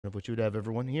of which you would have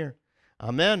everyone here.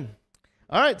 Amen.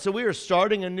 All right, so we are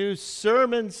starting a new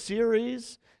sermon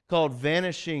series called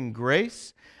Vanishing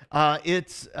Grace.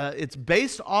 It's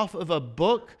based off of a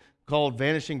book called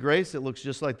Vanishing Grace. It looks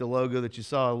just like the logo that you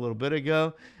saw a little bit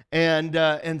ago.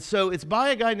 And so it's by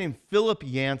a guy named Philip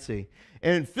Yancey.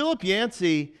 And Philip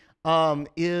Yancey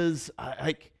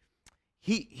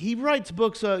he writes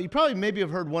books. You probably maybe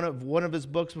have heard one of his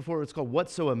books before. It's called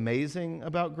What's So Amazing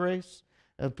About Grace.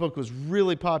 That book was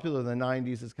really popular in the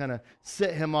 90s. It's kind of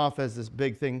set him off as this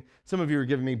big thing. Some of you are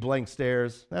giving me blank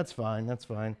stares. That's fine. That's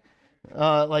fine.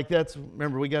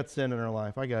 Remember, we got sin in our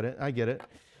life. I got it. I get it.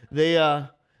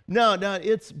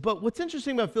 But what's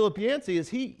interesting about Philip Yancey is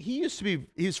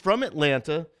he's from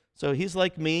Atlanta, so he's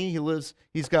like me.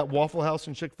 He's got Waffle House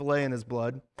and Chick-fil-A in his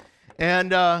blood.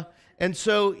 And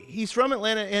so he's from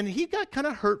Atlanta, and he got kind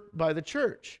of hurt by the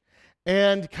church.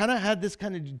 And kind of had this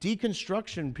kind of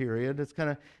deconstruction period.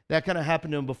 That kind of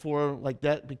happened to him before, like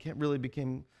that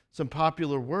became some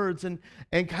popular words, and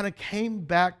kind of came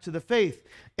back to the faith.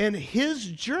 And his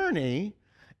journey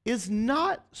is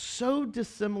not so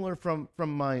dissimilar from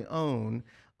my own.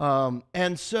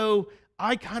 And so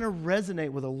I kind of resonate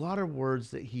with a lot of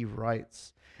words that he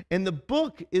writes. And the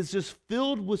book is just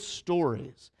filled with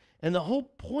stories. And the whole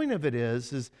point of it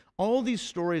is all these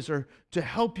stories are to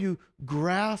help you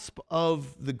grasp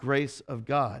of the grace of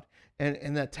God.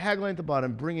 And that tagline at the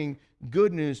bottom, bringing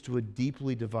good news to a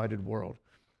deeply divided world.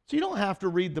 So you don't have to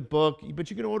read the book,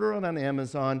 but you can order it on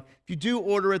Amazon. If you do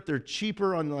order it, they're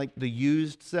cheaper on like the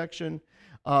used section.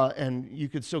 And you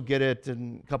could still get it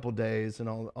in a couple days and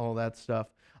all that stuff.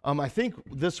 I think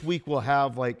this week we'll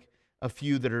have like a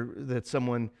few that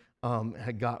someone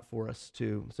had got for us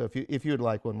too. So if you would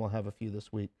like one, we'll have a few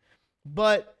this week.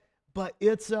 But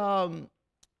it's a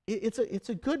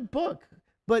good book.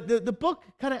 But the book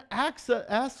kind of asks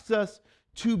us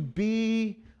to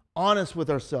be honest with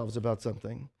ourselves about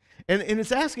something. And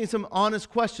it's asking some honest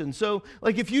questions. So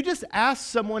like if you just ask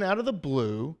someone out of the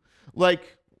blue,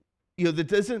 like,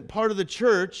 that isn't part of the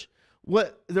church,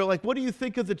 they're like, what do you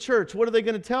think of the church? What are they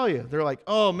going to tell you? They're like,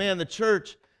 oh man, the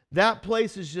church, that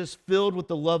place is just filled with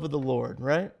the love of the Lord,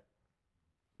 right?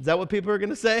 Is that what people are going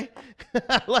to say?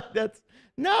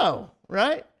 No,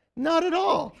 right? Not at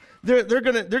all. They're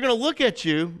going to look at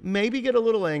you, maybe get a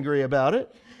little angry about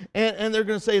it, and they're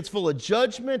going to say it's full of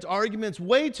judgment, arguments,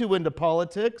 way too into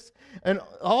politics, and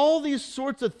all these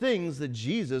sorts of things that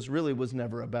Jesus really was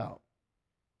never about.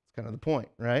 It's kind of the point,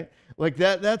 right? Like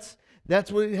that's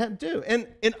what he had to do.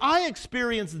 And I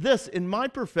experienced this in my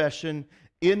profession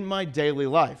in my daily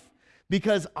life,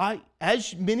 because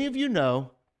as many of you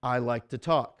know, I like to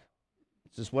talk.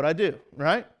 It's just what I do,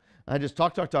 right? I just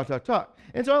talk.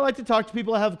 And so I like to talk to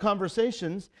people, I have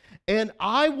conversations, and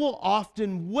I will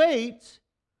often wait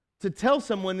to tell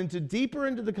someone deeper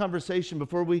into the conversation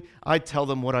before I tell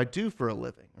them what I do for a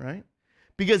living, right?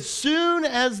 Because soon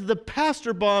as the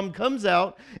pastor bomb comes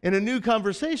out in a new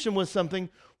conversation with something,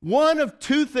 one of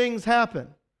two things happen.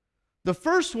 The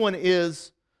first one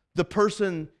is the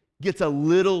person gets a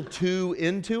little too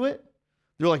into it.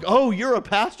 They're like, oh, you're a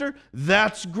pastor?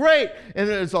 That's great. And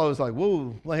then it's always like,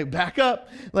 whoa, like back up.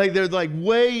 Like they're like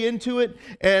way into it,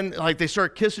 and like they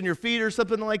start kissing your feet or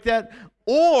something like that.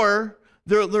 Or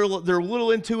they're a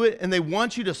little into it, and they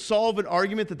want you to solve an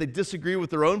argument that they disagree with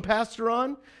their own pastor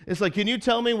on. It's like, can you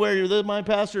tell me where my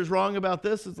pastor is wrong about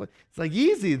this? It's like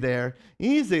easy there,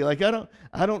 easy. Like I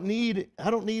don't need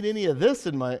any of this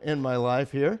in my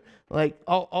life here. Like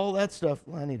all that stuff.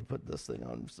 Well, I need to put this thing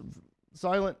on some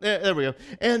silent. There we go.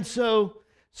 And so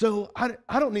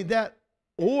I don't need that.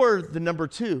 Or the number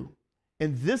two,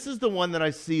 and this is the one that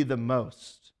I see the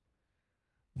most,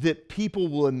 that people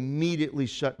will immediately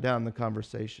shut down the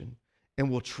conversation and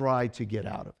will try to get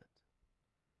out of it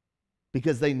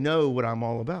because they know what I'm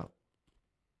all about.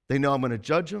 They know I'm going to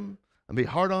judge them, I'm going to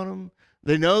be hard on them.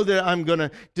 They know that I'm going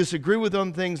to disagree with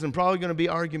them things and probably going to be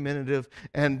argumentative,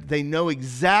 and they know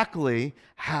exactly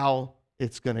how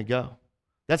it's going to go.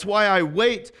 That's why I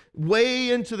wait way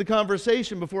into the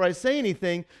conversation before I say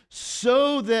anything,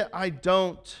 so that I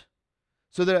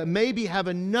maybe have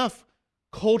enough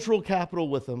cultural capital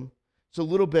with them, so a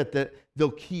little bit that they'll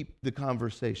keep the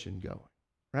conversation going,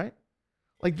 right?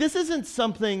 Like this isn't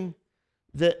something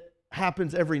that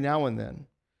happens every now and then.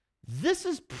 This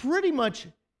is pretty much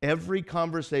every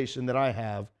conversation that I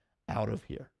have out of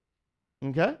here,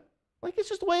 okay? Like it's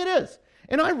just the way it is.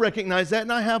 And I recognize that,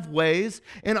 and I have ways,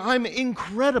 and I'm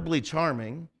incredibly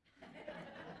charming,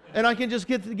 and I can just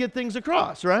get things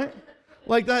across, right?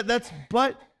 Like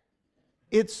but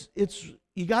it's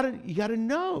you gotta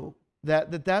know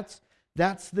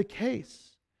that's the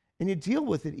case, and you deal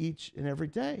with it each and every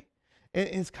day. And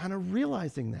it's kind of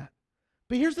realizing that.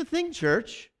 But here's the thing,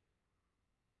 church.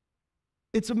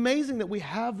 It's amazing that we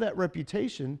have that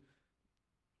reputation.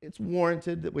 It's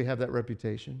warranted that we have that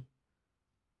reputation.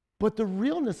 But the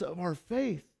realness of our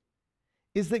faith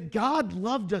is that God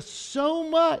loved us so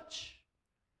much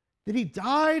that he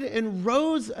died and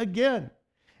rose again.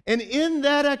 And in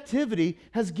that activity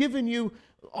has given you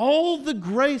all the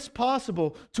grace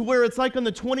possible to where it's like on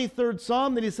the 23rd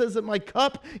Psalm that he says that my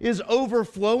cup is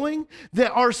overflowing,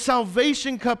 that our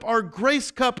salvation cup, our grace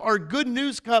cup, our good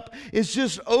news cup is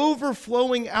just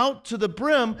overflowing out to the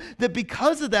brim, that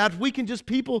because of that, we can just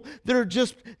people that are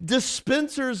just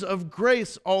dispensers of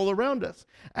grace all around us.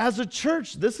 As a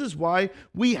church, this is why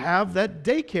we have that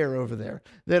daycare over there,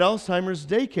 that Alzheimer's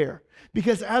daycare.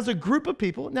 Because as a group of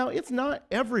people, now it's not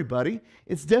everybody,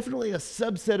 it's definitely a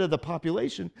subset of the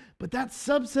population, but that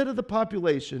subset of the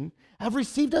population have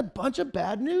received a bunch of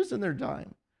bad news in their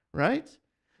time, right?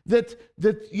 That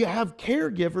you have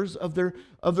caregivers of their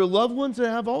loved ones that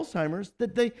have Alzheimer's,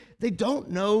 that they don't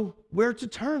know where to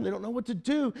turn, they don't know what to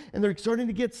do, and they're starting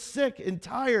to get sick and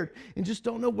tired and just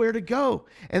don't know where to go.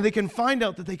 And they can find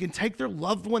out that they can take their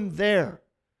loved one there.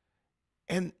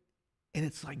 And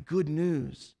it's like good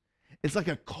news. It's like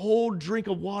a cold drink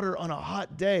of water on a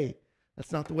hot day.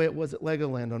 That's not the way it was at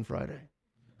Legoland on Friday.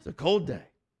 It's a cold day.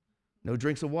 No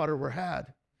drinks of water were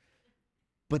had.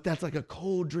 But that's like a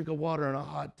cold drink of water on a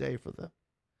hot day for them.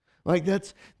 Like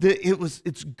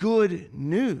it's good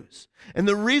news. And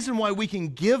the reason why we can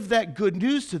give that good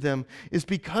news to them is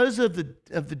because of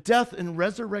the death and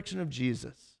resurrection of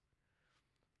Jesus.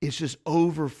 It's just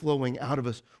overflowing out of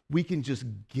us. We can just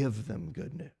give them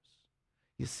good news.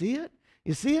 You see it?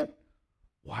 You see it?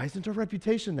 Why isn't our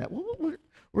reputation that? Well,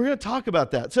 we're going to talk about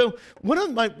that. So one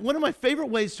of my favorite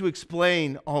ways to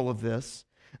explain all of this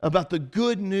about the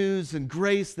good news and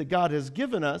grace that God has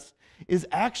given us is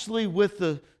actually with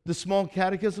the small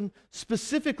catechism,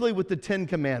 specifically with the 10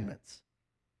 Commandments.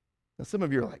 Now, some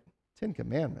of you are like, 10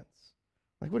 Commandments?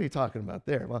 Like, what are you talking about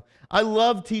there? Well, I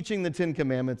love teaching the 10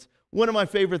 Commandments. One of my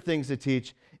favorite things to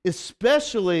teach,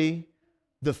 especially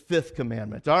the 5th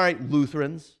commandment. All right,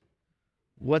 Lutherans.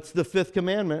 What's the 5th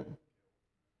commandment?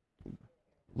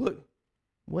 Look,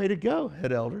 way to go,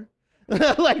 head elder.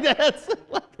 like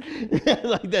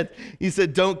that. He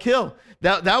said, don't kill.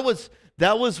 That was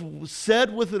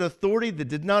said with an authority that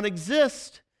did not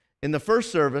exist in the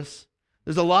first service.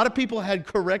 There's a lot of people had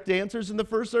correct answers in the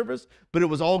first service, but it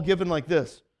was all given like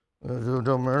this.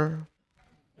 Don't murder.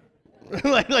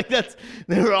 like that's,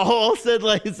 they were all said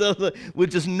like so,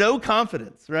 with just no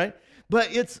confidence, right?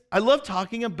 But I love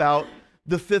talking about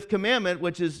the 5th commandment,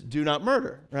 which is do not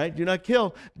murder, right? Do not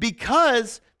kill,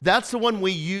 because that's the one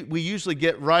we usually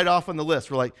get right off on the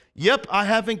list. We're like, yep, I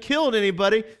haven't killed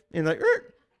anybody, and like,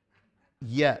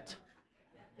 yet.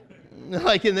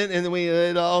 Like, and then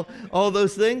we all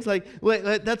those things. Like,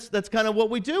 that's kind of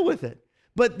what we do with it.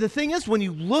 But the thing is, when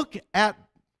you look at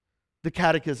the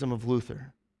Catechism of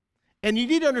Luther, and you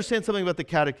need to understand something about the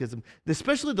Catechism,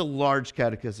 especially the large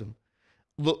Catechism.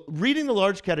 Reading the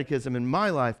large Catechism in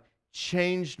my life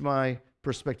changed my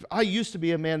perspective. I used to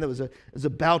be a man that was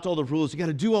about all the rules. You got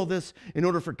to do all this in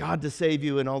order for God to save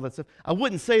you and all that stuff. I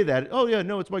wouldn't say that. Oh yeah,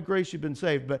 no, it's by grace you've been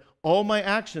saved. But all my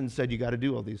actions said you got to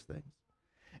do all these things.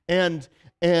 And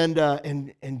I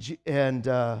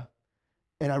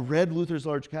read Luther's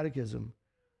large catechism,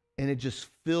 and it just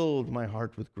filled my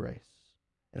heart with grace.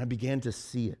 And I began to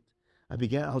see it. I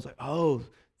was like, oh,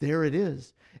 there it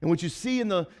is. And what you see in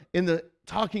the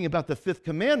talking about the 5th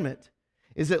commandment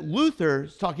is that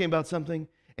Luther's talking about something,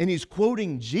 and he's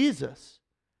quoting Jesus.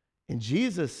 And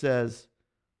Jesus says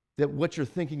that what you're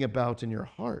thinking about in your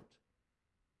heart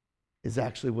is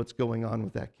actually what's going on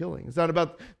with that killing. It's not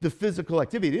about the physical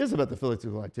activity. It is about the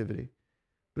physical activity,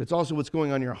 but it's also what's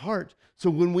going on in your heart. So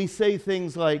when we say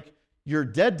things like, you're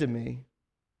dead to me,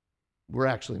 we're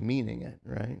actually meaning it,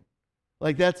 right?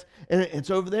 Like and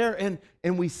it's over there.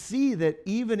 And we see that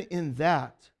even in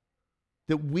that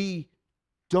we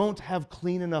don't have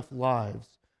clean enough lives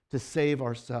to save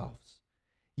ourselves.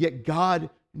 Yet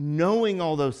God, knowing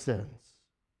all those sins,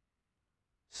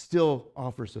 still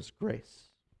offers us grace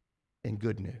and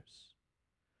good news,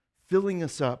 filling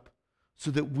us up so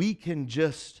that we can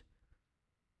just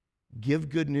give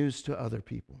good news to other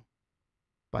people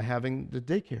by having the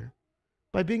daycare,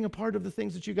 by being a part of the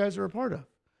things that you guys are a part of.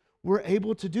 We're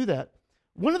able to do that.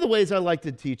 One of the ways I like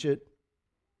to teach it,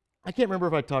 I can't remember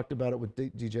if I talked about it with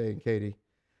DJ and Katie.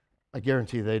 I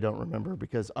guarantee they don't remember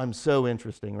because I'm so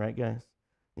interesting, right, guys?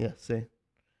 Yeah, see?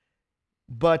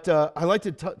 But I like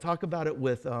to talk about it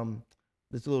with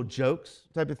this little jokes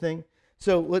type of thing.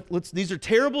 So these are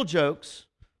terrible jokes,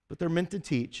 but they're meant to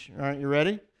teach. All right, you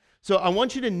ready? So I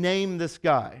want you to name this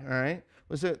guy, all right?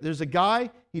 There's a guy,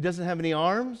 he doesn't have any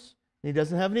arms, and he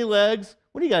doesn't have any legs.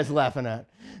 What are you guys laughing at?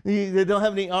 They don't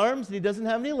have any arms, and he doesn't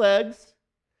have any legs,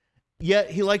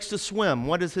 yet he likes to swim.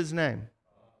 What is his name?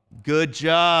 Good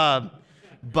job,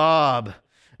 Bob.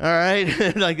 All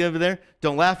right, like over there.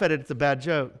 Don't laugh at it, it's a bad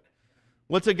joke.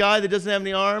 What's a guy that doesn't have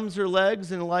any arms or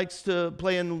legs and likes to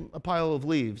play in a pile of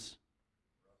leaves?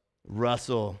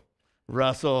 Russell.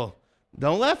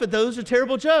 Don't laugh at those, are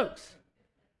terrible jokes.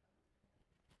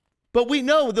 But we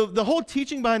know the whole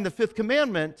teaching behind the fifth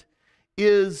commandment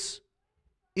is,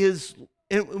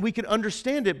 and we can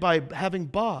understand it by having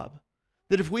Bob.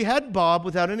 That if we had Bob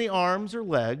without any arms or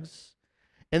legs,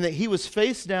 and that he was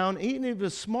face down, eating a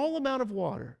small amount of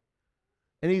water,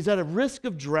 and he's at a risk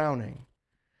of drowning,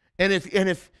 and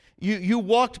if you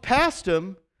walked past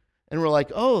him and were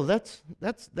like, oh, that's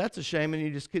a shame, and you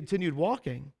just continued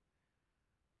walking,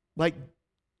 like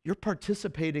you're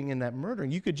participating in that murder.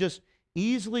 You could just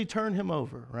easily turn him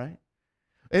over, right?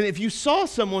 And if you saw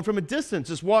someone from a distance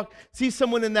just see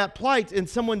someone in that plight and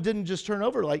someone didn't just turn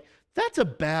over, like, that's a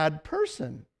bad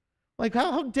person. Like,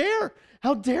 how dare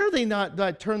they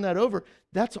not turn that over?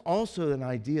 That's also an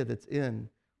idea that's in,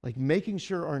 like, making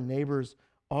sure our neighbors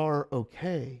are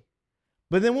okay.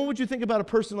 But then what would you think about a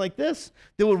person like this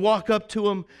that would walk up to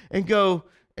him and go,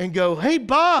 hey,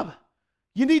 Bob,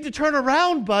 you need to turn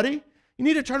around, buddy. You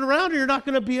need to turn around or you're not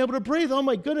going to be able to breathe. Oh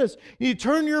my goodness. You need to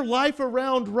turn your life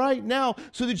around right now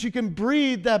so that you can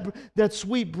breathe that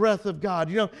sweet breath of God.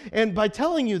 You know, and by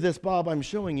telling you this, Bob, I'm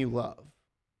showing you love.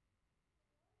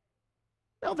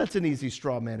 Now that's an easy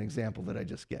straw man example that I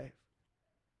just gave.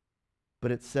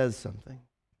 But it says something.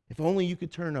 If only you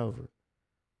could turn over.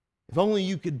 If only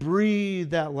you could breathe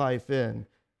that life in.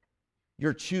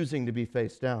 You're choosing to be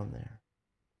face down there.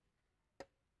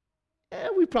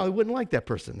 We probably wouldn't like that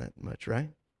person that much, right?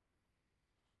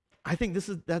 I think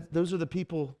those are the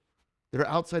people that are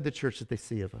outside the church that they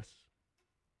see of us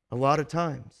a lot of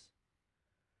times.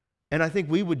 And I think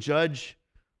we would judge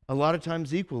a lot of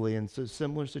times equally in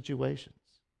similar situations.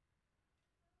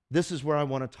 This is where I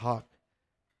want to talk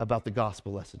about the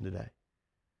gospel lesson today.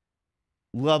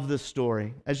 Love this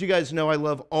story. As you guys know,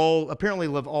 I apparently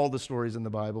love all the stories in the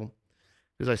Bible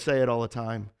because I say it all the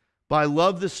time. But I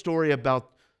love this story about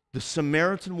the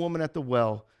Samaritan woman at the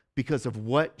well because of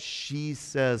what she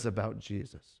says about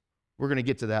Jesus. We're going to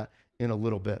get to that in a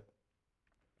little bit.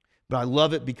 But I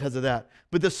love it because of that.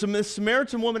 But the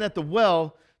Samaritan woman at the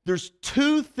well, there's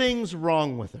two things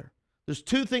wrong with her.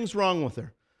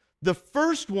 The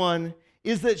first one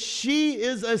is that she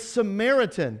is a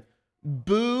Samaritan.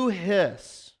 Boo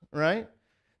hiss, right?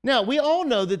 Now, we all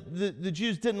know that the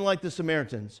Jews didn't like the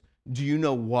Samaritans. Do you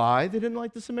know why they didn't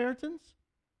like the Samaritans?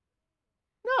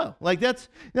 No, it's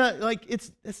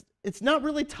not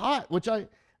really taught, which I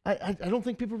don't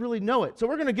think people really know it. So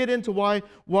we're going to get into why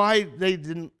they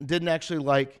didn't actually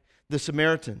like the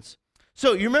Samaritans.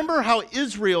 So you remember how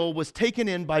Israel was taken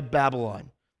in by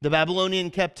Babylon, the Babylonian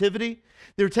captivity?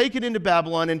 They were taken into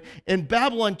Babylon, and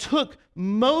Babylon took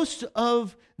most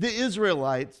of the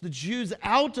Israelites, the Jews,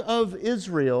 out of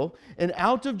Israel and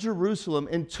out of Jerusalem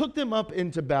and took them up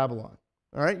into Babylon.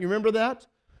 All right, you remember that?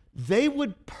 They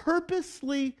would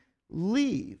purposely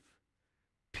leave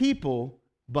people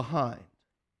behind.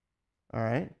 All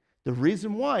right? The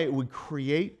reason why, it would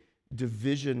create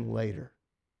division later.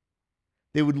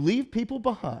 They would leave people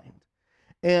behind.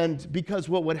 And because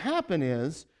what would happen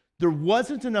is there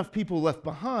wasn't enough people left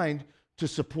behind to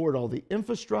support all the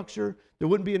infrastructure. There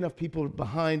wouldn't be enough people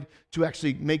behind to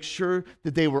actually make sure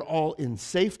that they were all in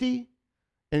safety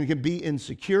and can be in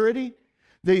security.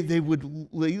 They would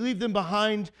leave them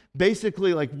behind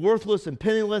basically like worthless and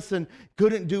penniless and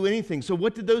couldn't do anything. So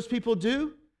what did those people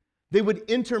do? They would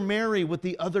intermarry with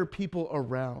the other people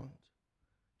around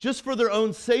just for their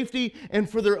own safety and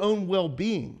for their own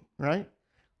well-being, right?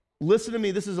 Listen to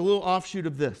me. This is a little offshoot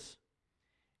of this.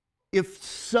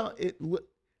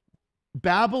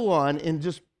 Babylon, and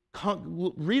just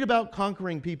read about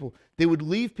conquering people, they would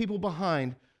leave people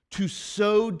behind to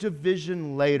sow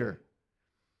division later.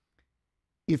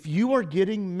 If you are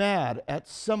getting mad at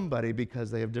somebody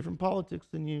because they have different politics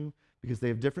than you, because they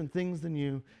have different things than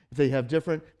you, if they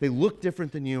look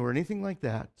different than you or anything like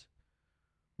that,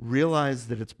 realize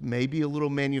that it's maybe a little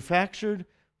manufactured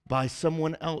by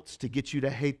someone else to get you to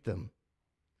hate them.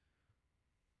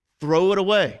 Throw it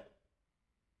away.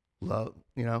 Love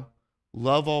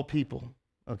all people,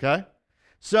 okay?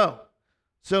 So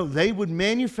they would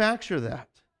manufacture that.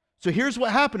 So here's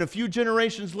what happened a few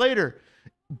generations later.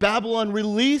 Babylon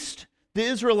released the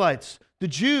Israelites, the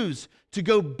Jews, to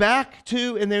go back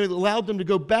to, and they allowed them to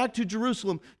go back to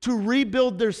Jerusalem to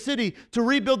rebuild their city, to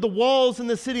rebuild the walls in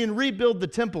the city and rebuild the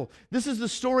temple. This is the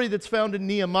story that's found in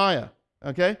Nehemiah,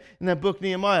 okay? In that book,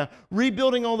 Nehemiah,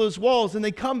 rebuilding all those walls, and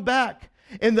they come back.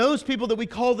 And those people that we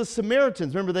call the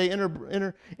Samaritans, remember they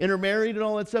intermarried and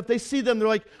all that stuff, they see them, they're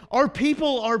like, our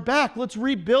people are back, let's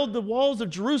rebuild the walls of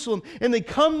Jerusalem. And they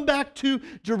come back to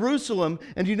Jerusalem,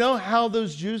 and do you know how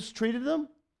those Jews treated them?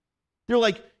 They're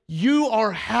like, you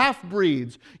are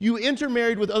half-breeds. You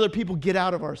intermarried with other people. Get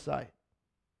out of our sight.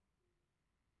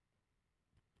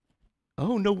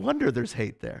 Oh, no wonder there's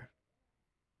hate there,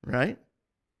 right?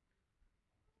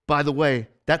 By the way,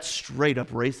 that's straight up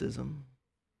racism.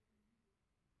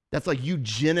 That's like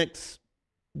eugenics,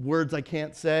 words I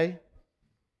can't say.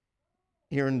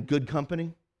 You're in good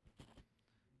company.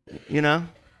 You know?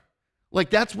 Like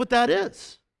that's what that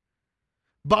is.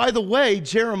 By the way,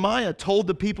 Jeremiah told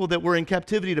the people that were in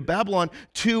captivity to Babylon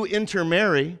to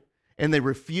intermarry, and they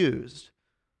refused.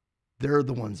 They're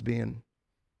the ones being,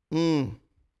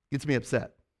 gets me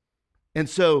upset. And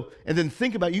then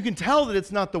think about it. You can tell that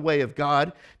it's not the way of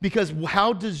God, because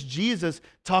how does Jesus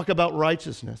talk about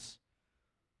righteousness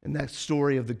in that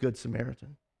story of the Good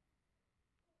Samaritan?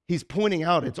 He's pointing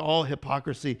out it's all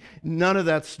hypocrisy, none of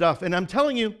that stuff. And I'm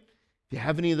telling you, if you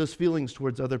have any of those feelings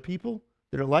towards other people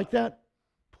that are like that,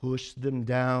 push them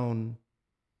down.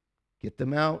 Get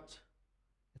them out.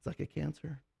 It's like a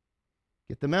cancer.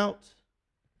 Get them out.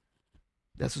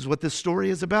 This is what this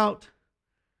story is about.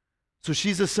 So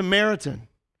she's a Samaritan.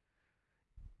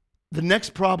 The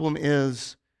next problem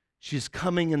is she's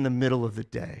coming in the middle of the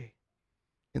day,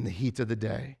 in the heat of the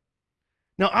day.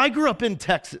 Now, I grew up in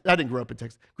Texas. I didn't grow up in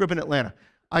Texas. I grew up in Atlanta.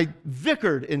 I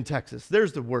vicared in Texas.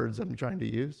 There's the words I'm trying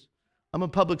to use. I'm a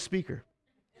public speaker.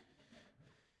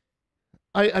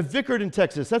 I vicared in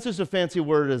Texas. That's just a fancy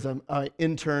word, as I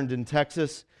interned in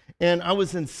Texas. And I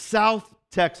was in South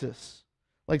Texas.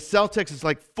 Like South Texas,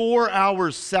 like 4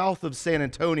 hours south of San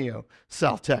Antonio,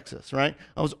 South Texas, right?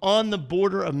 I was on the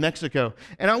border of Mexico.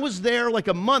 And I was there like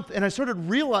a month, and I started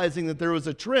realizing that there was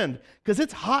a trend, because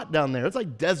it's hot down there. It's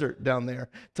like desert down there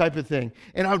type of thing.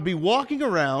 And I would be walking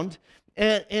around,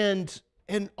 and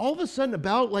all of a sudden,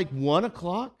 about like 1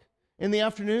 o'clock in the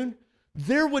afternoon,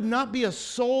 there would not be a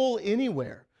soul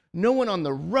anywhere. No one on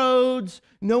the roads,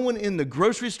 no one in the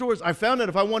grocery stores. I found out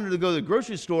if I wanted to go to the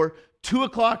grocery store, 2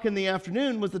 o'clock in the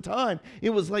afternoon was the time.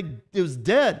 It was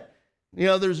dead. You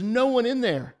know, there's no one in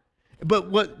there. But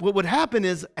what would happen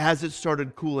is, as it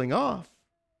started cooling off,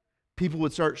 people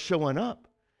would start showing up.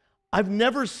 I've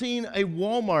never seen a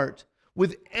Walmart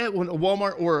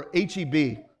or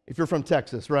H-E-B, if you're from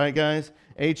Texas, right, guys?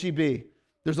 H-E-B.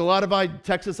 There's a lot of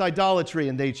Texas idolatry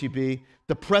in the H-E-B.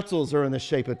 The pretzels are in the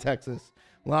shape of Texas.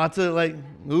 Lots of I'm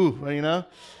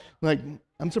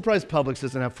surprised Publix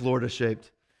doesn't have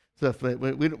Florida-shaped stuff.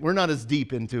 We're not as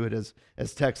deep into it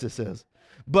as Texas is.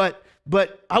 But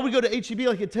I would go to H-E-B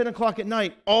like at 10 o'clock at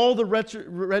night, all the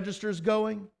registers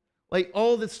going, like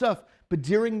all this stuff. But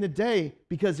during the day,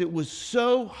 because it was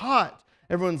so hot,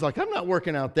 everyone's like, I'm not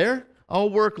working out there.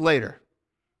 I'll work later,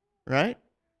 right?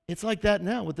 It's like that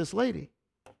now with this lady.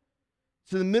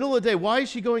 So in the middle of the day, why is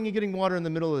she going and getting water in the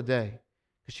middle of the day?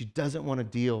 Because she doesn't want to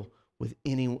deal with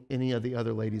any of the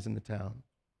other ladies in the town.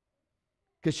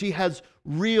 Because she has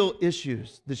real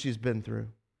issues that she's been through.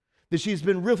 That she's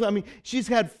been she's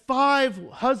had 5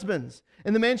 husbands,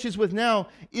 and the man she's with now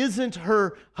isn't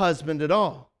her husband at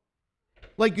all.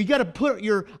 Like, you got to put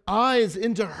your eyes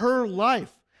into her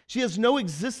life. She has no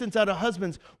existence out of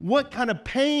husbands. What kind of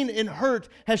pain and hurt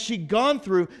has she gone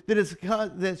through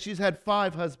that she's had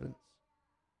 5 husbands?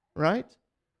 Right?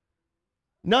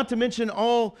 Not to mention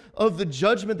all of the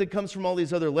judgment that comes from all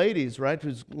these other ladies, right,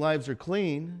 whose lives are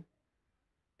clean.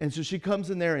 And so she comes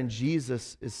in there, and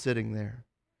Jesus is sitting there.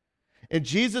 And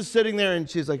Jesus is sitting there, and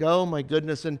she's like, oh my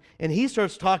goodness. And he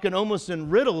starts talking almost in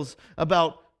riddles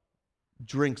about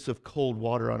drinks of cold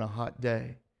water on a hot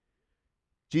day.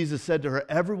 Jesus said to her,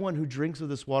 everyone who drinks of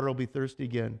this water will be thirsty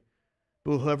again.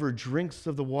 But whoever drinks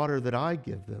of the water that I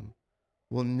give them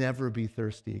will never be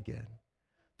thirsty again.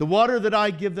 The water that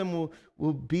I give them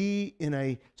will be in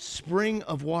a spring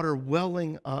of water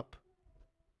welling up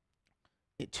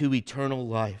to eternal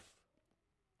life.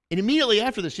 And immediately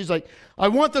after this, she's like, I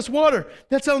want this water.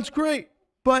 That sounds great.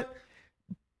 But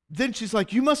then she's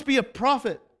like, you must be a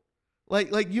prophet.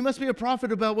 Like you must be a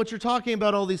prophet about what you're talking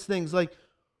about, all these things. Like,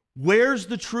 where's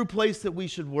the true place that we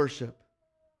should worship?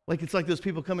 Like, it's like those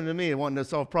people coming to me and wanting to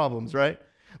solve problems, right?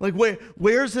 Like,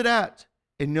 where's it at?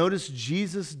 And notice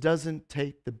Jesus doesn't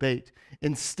take the bait.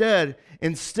 Instead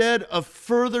of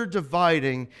further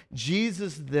dividing,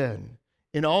 Jesus then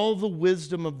in all the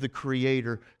wisdom of the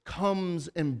Creator, comes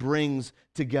and brings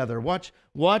together. Watch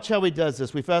how he does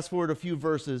this. We fast forward a few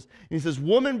verses, and he says,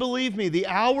 "Woman, believe me, the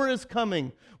hour is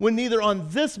coming when neither on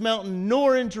this mountain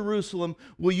nor in Jerusalem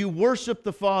will you worship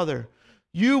the Father.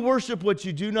 You worship what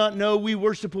you do not know. We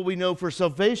worship what we know, for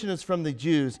salvation is from the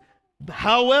Jews.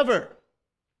 However,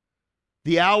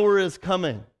 the hour is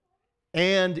coming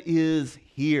and is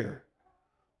here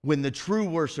when the true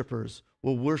worshipers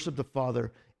will worship the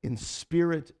Father in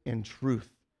spirit and truth,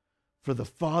 for the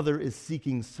Father is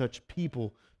seeking such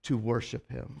people to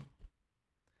worship him."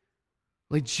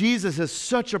 Like, Jesus has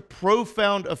such a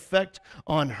profound effect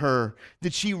on her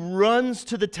that she runs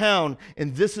to the town.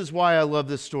 And this is why I love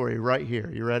this story right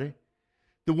here. You ready?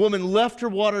 The woman left her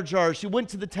water jar. She went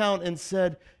to the town and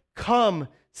said, "Come,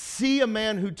 see a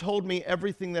man who told me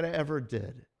everything that I ever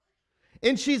did."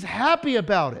 And she's happy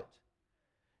about it.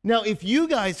 Now, if you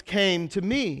guys came to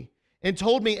me and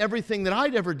told me everything that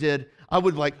I'd ever did, I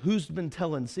would like, who's been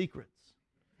telling secrets?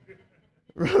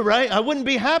 Right? I wouldn't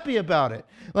be happy about it.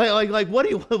 Like, what do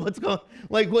you, what's going,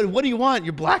 like, what do you want?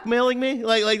 You're blackmailing me?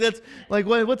 That's, like,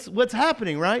 what's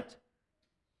happening, right?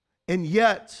 And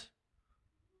yet,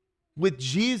 with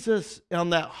Jesus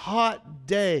on that hot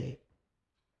day,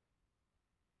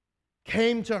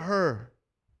 came to her,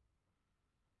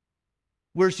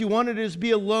 where she wanted to just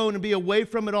be alone and be away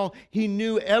from it all. He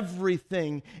knew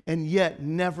everything and yet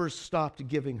never stopped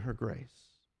giving her grace.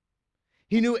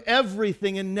 He knew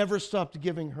everything and never stopped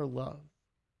giving her love.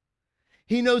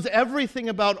 He knows everything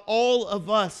about all of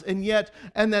us, and yet,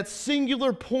 and that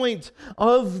singular point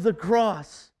of the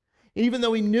cross, even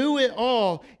though he knew it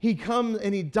all, he comes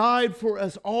and he died for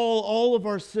us all of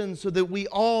our sins, so that we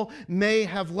all may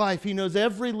have life. He knows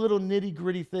every little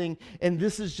nitty-gritty thing, and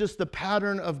this is just the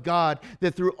pattern of God,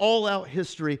 that through all out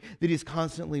history, that he's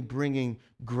constantly bringing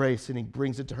grace, and he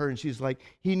brings it to her, and she's like,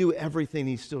 he knew everything,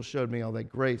 he still showed me all that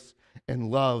grace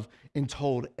and love, and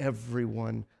told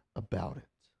everyone about it.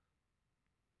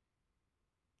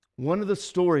 One of the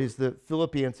stories that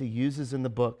Philip Yancey uses in the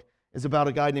book is about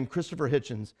a guy named Christopher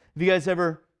Hitchens. Have you guys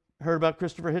ever heard about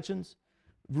Christopher Hitchens?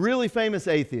 Really famous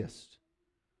atheist.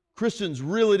 Christians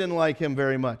really didn't like him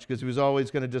very much because he was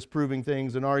always kind of disproving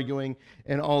things and arguing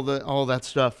and all that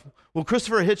stuff. Well,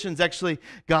 Christopher Hitchens actually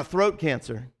got throat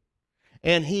cancer,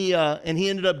 and he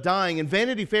ended up dying. And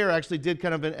Vanity Fair actually did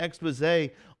kind of an expose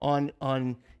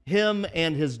on him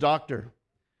and his doctor.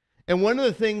 And one of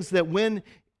the things that when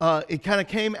it kind of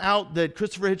came out that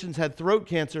Christopher Hitchens had throat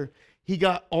cancer, he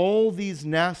got all these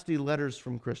nasty letters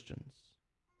from Christians.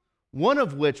 One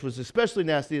of which was especially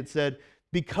nasty. It said,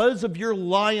 "Because of your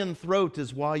lion throat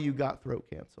is why you got throat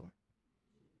cancer."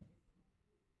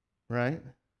 Right?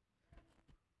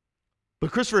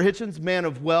 But Christopher Hitchens, man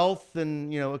of wealth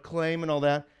and acclaim and all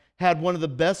that, had one of the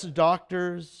best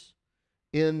doctors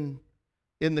in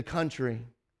the country.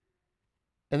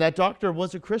 And that doctor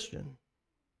was a Christian.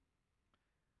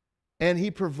 And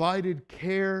he provided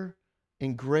care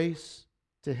and grace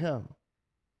to him.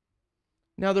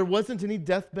 Now, there wasn't any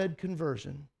deathbed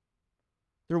conversion.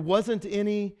 There wasn't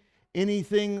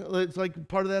anything that's like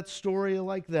part of that story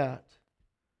like that.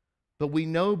 But we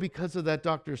know because of that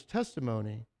doctor's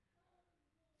testimony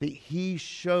that he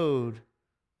showed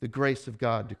the grace of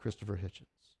God to Christopher Hitchens.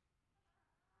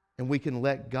 And we can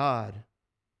let God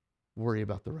worry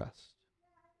about the rest.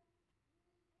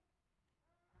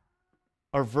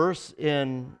 Our verse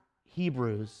in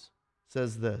Hebrews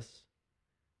says this: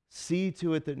 "See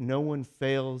to it that no one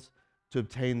fails to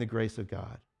obtain the grace of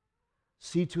God."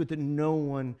 See to it that no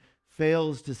one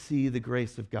fails to see the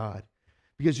grace of God.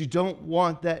 Because you don't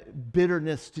want that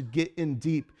bitterness to get in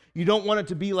deep. You don't want it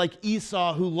to be like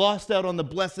Esau, who lost out on the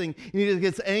blessing and he just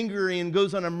gets angry and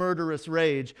goes on a murderous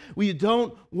rage. You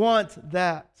don't want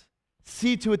that.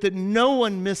 See to it that no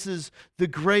one misses the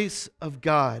grace of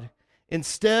God.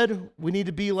 Instead, we need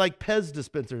to be like Pez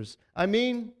dispensers. We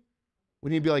need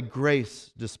to be like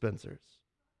grace dispensers.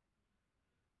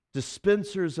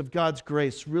 Dispensers of God's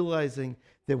grace, realizing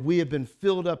that we have been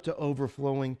filled up to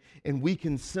overflowing, and we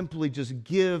can simply just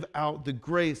give out the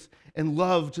grace and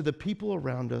love to the people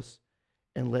around us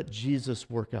and let Jesus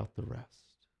work out the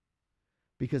rest.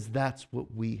 Because that's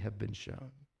what we have been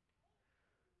shown.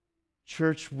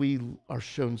 Church, we are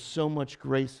shown so much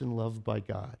grace and love by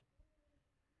God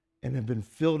and have been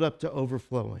filled up to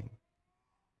overflowing.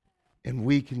 And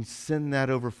we can send that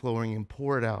overflowing and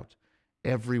pour it out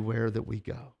everywhere that we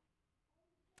go.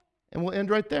 And we'll end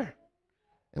right there.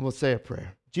 And we'll say a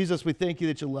prayer. Jesus, we thank you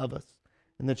that you love us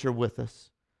and that you're with us.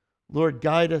 Lord,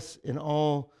 guide us in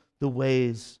all the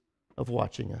ways of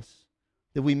watching us,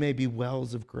 that we may be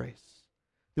wells of grace,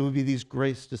 that we be these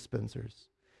grace dispensers,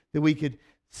 that we could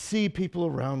see people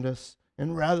around us,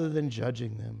 and rather than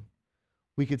judging them,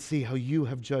 we could see how you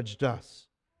have judged us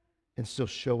and still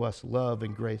show us love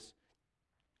and grace,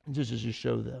 just as you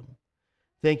show them.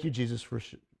 Thank you, Jesus, for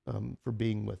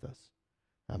being with us.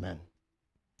 Amen.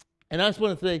 And I just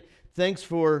want to say thanks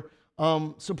for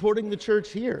supporting the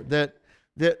church here. That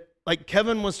like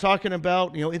Kevin was talking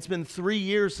about, it's been 3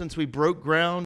 years since we broke ground